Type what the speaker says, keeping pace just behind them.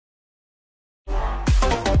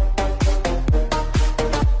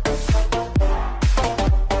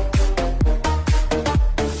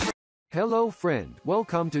Hello friend,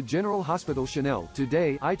 welcome to General Hospital Chanel.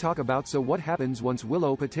 Today, I talk about what happens once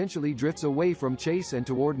Willow potentially drifts away from Chase and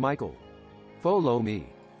toward Michael. Follow me.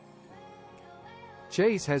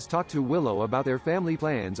 Chase has talked to Willow about their family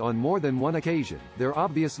plans on more than one occasion. They're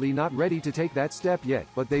obviously not ready to take that step yet,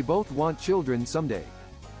 but they both want children someday.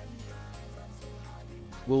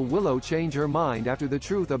 Will Willow change her mind after the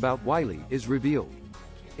truth about Wiley is revealed?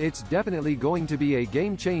 It's definitely going to be a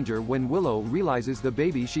game changer when Willow realizes the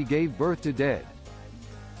baby she gave birth to dead.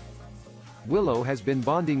 Willow has been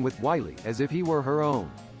bonding with Wiley as if he were her own.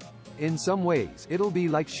 In some ways, it'll be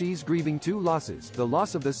like she's grieving two losses, the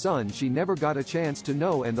loss of the son she never got a chance to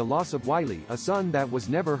know and the loss of Wiley, a son that was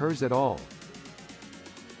never hers at all.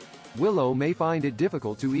 Willow may find it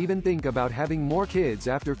difficult to even think about having more kids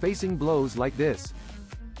after facing blows like this.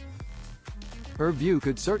 Her view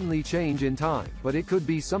could certainly change in time, but it could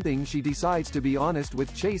be something she decides to be honest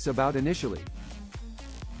with Chase about initially.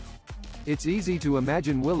 It's easy to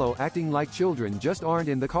imagine Willow acting like children just aren't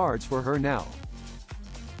in the cards for her now.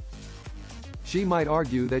 She might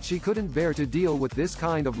argue that she couldn't bear to deal with this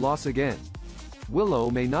kind of loss again. Willow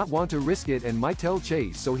may not want to risk it and might tell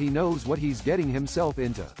Chase so he knows what he's getting himself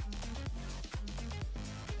into.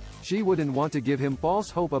 She wouldn't want to give him false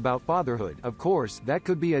hope about fatherhood. Of course, that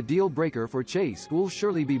could be a deal breaker for Chase, who'll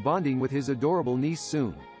surely be bonding with his adorable niece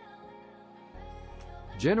soon.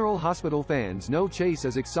 General Hospital fans know Chase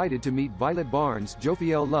is excited to meet Violet Barnes'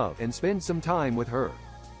 jovial love and spend some time with her.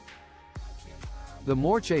 The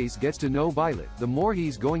more Chase gets to know Violet, the more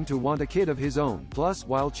he's going to want a kid of his own. Plus,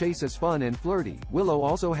 while Chase is fun and flirty, Willow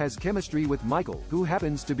also has chemistry with Michael, who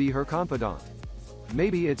happens to be her confidant.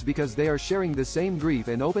 Maybe it's because they are sharing the same grief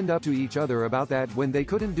and opened up to each other about that when they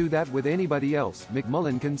couldn't do that with anybody else,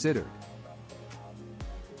 McMullen considered.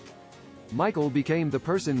 Michael became the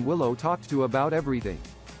person Willow talked to about everything.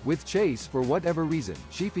 With Chase, for whatever reason,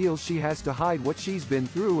 she feels she has to hide what she's been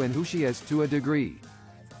through and who she is to a degree.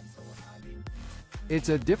 It's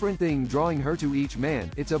a different thing drawing her to each man,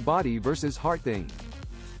 it's a body versus heart thing.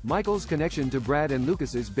 Michael's connection to Brad and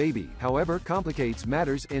Lucas's baby, however, complicates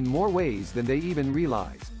matters in more ways than they even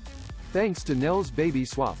realize. Thanks to Nell's baby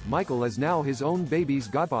swap, Michael is now his own baby's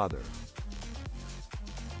godfather.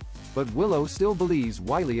 But Willow still believes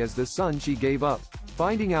Wiley is the son she gave up.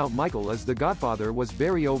 Finding out Michael is the godfather was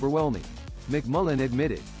very overwhelming, McMullen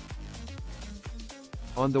admitted.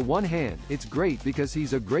 On the one hand, it's great because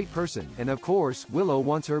he's a great person, and of course, Willow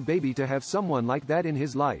wants her baby to have someone like that in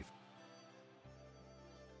his life.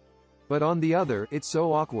 But on the other, it's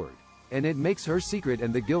so awkward. And it makes her secret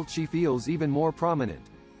and the guilt she feels even more prominent.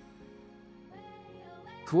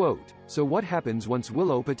 Quote, "So what happens once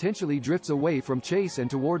Willow potentially drifts away from Chase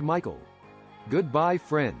and toward Michael? Goodbye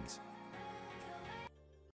friends.